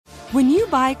When you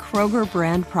buy Kroger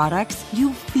brand products,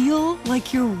 you feel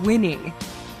like you're winning.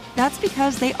 That's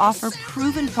because they offer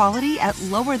proven quality at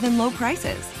lower than low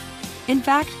prices. In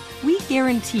fact, we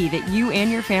guarantee that you and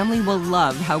your family will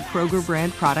love how Kroger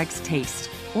brand products taste,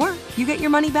 or you get your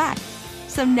money back.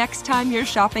 So next time you're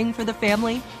shopping for the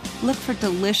family, look for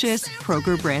delicious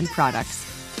Kroger brand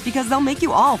products, because they'll make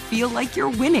you all feel like you're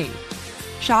winning.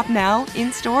 Shop now,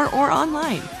 in-store, or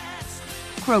online.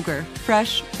 Kroger,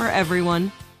 fresh for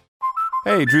everyone.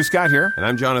 Hey, Drew Scott here, and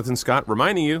I'm Jonathan Scott,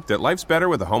 reminding you that life's better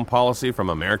with a home policy from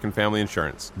American Family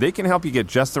Insurance. They can help you get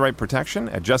just the right protection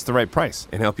at just the right price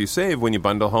and help you save when you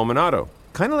bundle home and auto.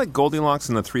 Kind of like Goldilocks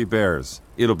and the Three Bears.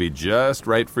 It'll be just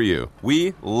right for you.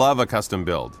 We love a custom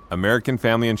build. American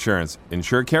Family Insurance.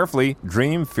 Insure carefully,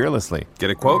 dream fearlessly.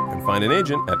 Get a quote and find an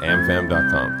agent at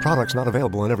amfam.com. Products not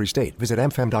available in every state. Visit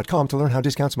amfam.com to learn how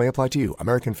discounts may apply to you.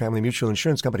 American Family Mutual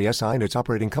Insurance Company, SI, and its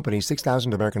operating company,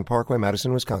 6000 American Parkway,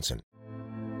 Madison, Wisconsin.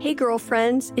 Hey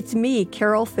girlfriends, it's me,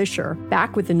 Carol Fisher,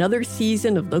 back with another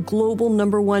season of the global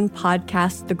 #1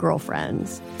 podcast, The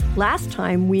Girlfriends. Last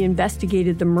time, we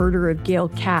investigated the murder of Gail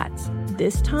Katz.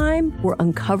 This time, we're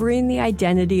uncovering the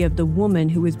identity of the woman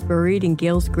who was buried in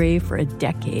Gail's grave for a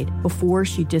decade before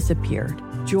she disappeared.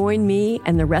 Join me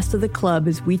and the rest of the club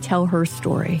as we tell her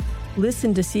story.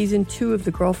 Listen to Season 2 of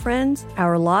The Girlfriends,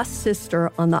 Our Lost Sister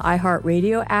on the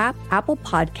iHeartRadio app, Apple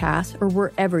Podcasts, or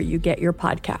wherever you get your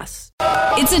podcasts.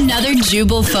 It's another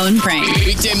Jubal phone prank.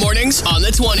 Weekday mornings on the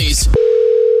 20s.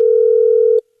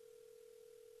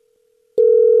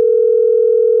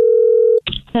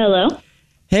 Hello?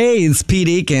 Hey, it's Pete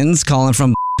Ekens calling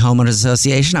from Homeowners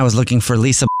Association. I was looking for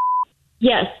Lisa.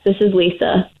 Yes, this is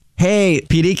Lisa. Hey,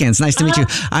 Pete Ekens, nice to meet you.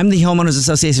 I'm the Homeowners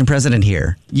Association president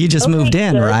here. You just moved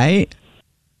in, good. right?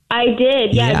 I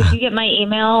did. Yeah. Did you get my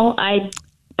email? I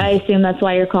assume that's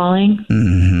why you're calling.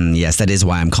 Mm-hmm. Yes, that is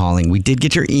why I'm calling. We did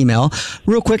get your email.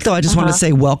 Real quick, though, I just want to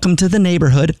say welcome to the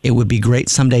neighborhood. It would be great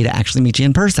someday to actually meet you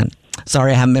in person.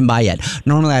 Sorry, I haven't been by yet.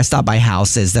 Normally, I stop by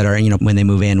houses that are, when they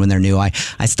move in, when they're new. I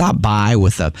stop by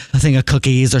with a thing of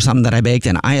cookies or something that I baked,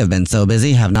 and I have been so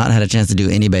busy, have not had a chance to do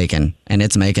any baking, and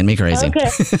it's making me crazy. Okay.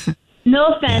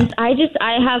 No offense. Yeah.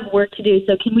 I have work to do,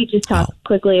 so can we just talk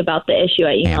quickly about the issue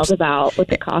I emailed about with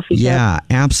the coffee cup? Yeah,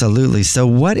 absolutely. So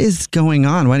what is going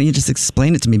on? Why don't you just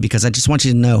explain it to me? Because I just want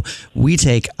you to know we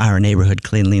take our neighborhood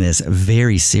cleanliness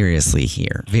very seriously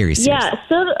here. Very seriously. Yeah,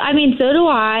 so do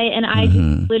I, and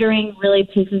just littering really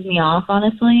pisses me off,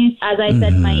 honestly. As I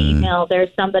said in my email, there's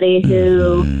somebody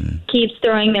who keeps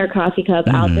throwing their coffee cup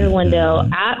out their window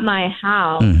at my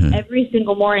house every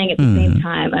single morning at the same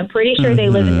time. I'm pretty sure they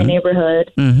live in the neighborhood.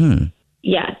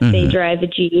 Yes, they drive a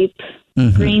Jeep,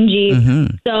 green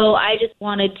Jeep. So I just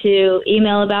wanted to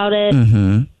email about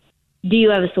it. Do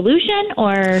you have a solution,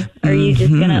 or are you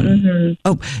just going to...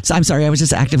 Oh, so I'm sorry. I was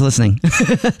just active listening.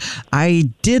 I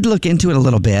did look into it a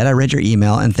little bit. I read your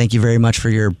email, and thank you very much for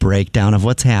your breakdown of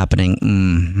what's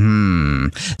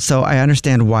happening. So I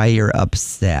understand why you're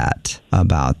upset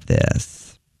about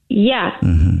this. Yeah,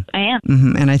 I am.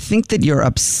 And I think that you're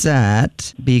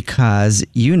upset because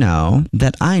you know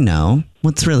that I know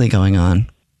what's really going on.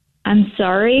 I'm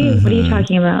sorry? What are you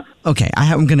talking about? Okay,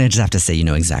 I'm going to just have to say you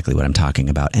know exactly what I'm talking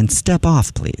about. And step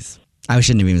off, please. I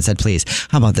shouldn't have even said please.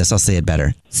 How about this? I'll say it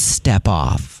better. Step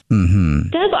off.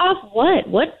 Step off what?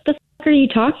 What the f*** are you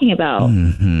talking about?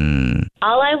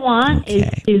 All I want is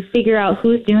to figure out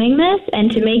who's doing this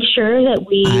and to make sure that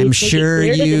we... I'm sure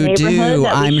you do.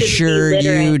 I'm sure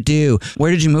you do. Where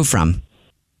did you move from?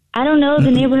 I don't know. The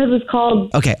neighborhood was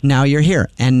called... Okay, now you're here,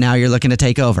 and now you're looking to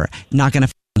take over. Not going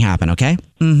to happen, okay?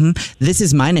 This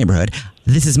is my neighborhood.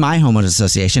 This is my homeowners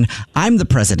association. I'm the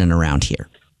president around here.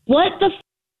 What the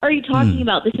are you talking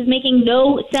about? This is making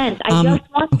no sense. I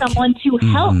just want someone to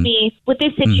help me with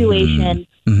this situation.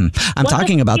 I'm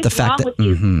talking about the fact that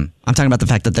I'm talking about the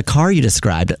fact that the car you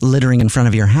described littering in front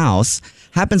of your house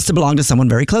happens to belong to someone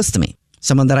very close to me.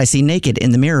 Someone that I see naked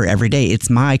in the mirror every day. It's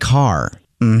my car.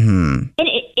 And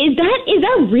is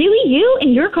that really you in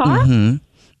your car?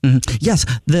 Yes,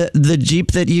 the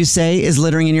Jeep that you say is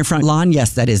littering in your front lawn.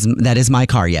 Yes, that is my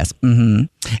car. Yes, and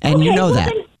okay, you know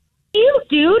that. You,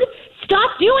 dude,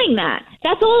 stop doing that.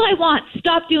 That's all I want.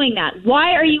 Stop doing that.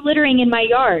 Why are you littering in my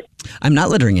yard? I'm not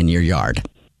littering in your yard.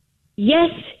 Yes,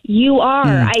 you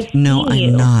are. No,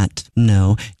 I'm not.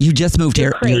 No, you just moved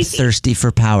here. Crazy. You're thirsty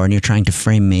for power, and you're trying to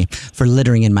frame me for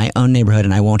littering in my own neighborhood,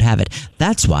 and I won't have it.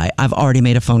 That's why I've already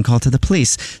made a phone call to the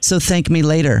police. So thank me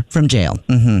later from jail.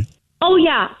 Oh,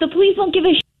 yeah. The police won't give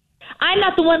a shit. I'm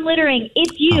not the one littering.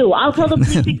 It's you. I'll tell the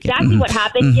police exactly what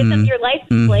happened, give them your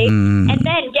license plate, and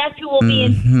then guess who will be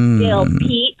in jail,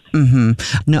 Pete?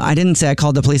 No, I didn't say I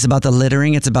called the police about the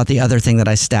littering. It's about the other thing that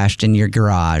I stashed in your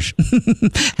garage.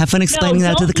 Have fun explaining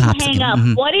that to the cops. Hang up.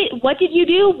 What did you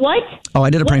do? What? Oh, I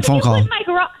did a prank phone call. My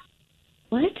garage?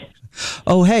 What?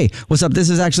 Oh, hey, what's up? This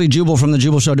is actually Jubal from the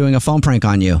Jubal Show doing a phone prank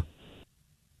on you.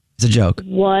 It's a joke.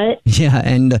 What? Yeah,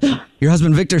 and your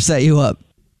husband Victor set you up.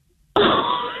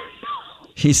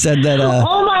 He said that...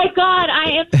 oh, my God.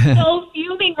 I am so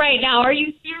fuming right now. Are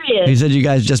you serious? He said you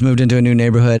guys just moved into a new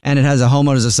neighborhood, and it has a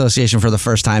homeowners association for the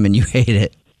first time, and you hate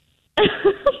it.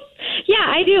 Yeah,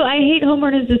 I do. I hate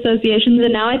homeowners associations,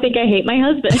 and now I think I hate my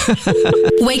husband.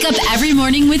 Wake up every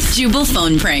morning with Jubal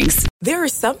phone pranks. There are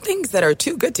some things that are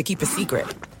too good to keep a secret.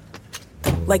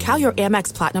 Like how your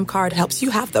Amex Platinum card helps you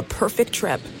have the perfect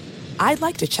trip. I'd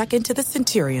like to check into the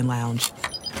Centurion Lounge.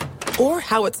 Or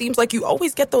how it seems like you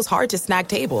always get those hard-to-snag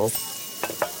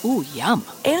tables. Ooh, yum.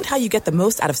 And how you get the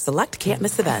most out of select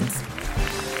can't-miss events.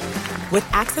 With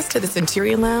access to the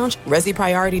Centurion Lounge, Resi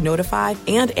Priority Notified,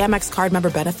 and Amex card member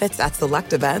benefits at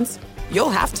select events,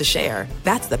 you'll have to share.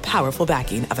 That's the powerful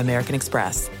backing of American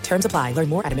Express. Terms apply. Learn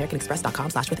more at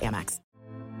americanexpress.com/withAmex.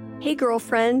 Hey,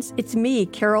 girlfriends, it's me,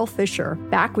 Carol Fisher,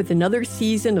 back with another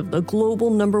season of the global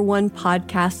 #1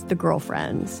 podcast, The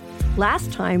Girlfriends.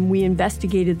 Last time, we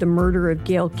investigated the murder of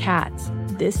Gail Katz.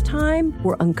 This time,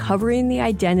 we're uncovering the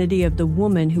identity of the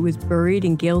woman who was buried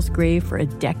in Gail's grave for a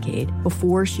decade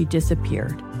before she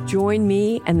disappeared. Join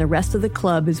me and the rest of the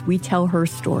club as we tell her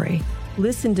story.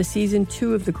 Listen to Season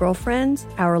 2 of The Girlfriends,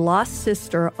 Our Lost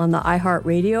Sister on the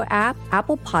iHeartRadio app,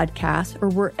 Apple Podcasts, or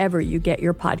wherever you get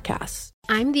your podcasts.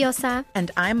 I'm Diosa.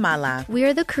 And I'm Mala. We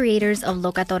are the creators of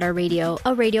Locatora Radio,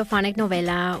 a radiophonic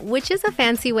novela, which is a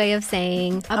fancy way of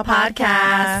saying a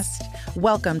podcast.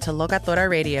 Welcome to Locatora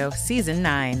Radio, Season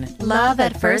 9. Love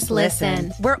at first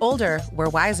listen. We're older, we're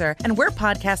wiser, and we're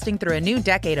podcasting through a new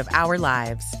decade of our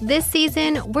lives. This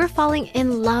season, we're falling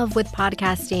in love with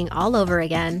podcasting all over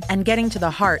again. And getting to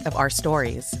the heart of our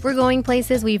stories. We're going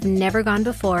places we've never gone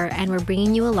before, and we're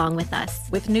bringing you along with us.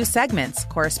 With new segments,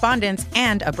 correspondence,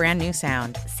 and a brand new sound.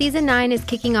 Season 9 is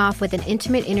kicking off with an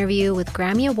intimate interview with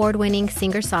Grammy Award-winning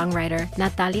singer-songwriter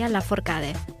Natalia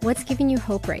Lafourcade. What's giving you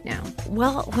hope right now?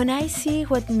 Well, when I see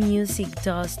what music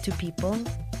does to people,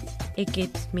 it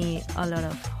gives me a lot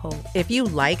of hope. If you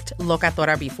liked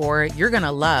Locatora before, you're going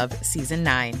to love Season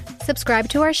 9. Subscribe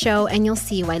to our show and you'll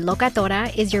see why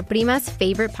Locatora is your prima's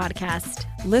favorite podcast.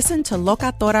 Listen to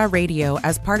Locatora Radio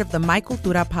as part of the My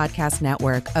Cultura Podcast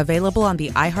Network, available on the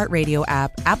iHeartRadio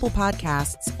app, Apple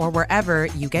Podcasts, or wherever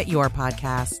you get your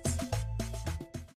podcasts.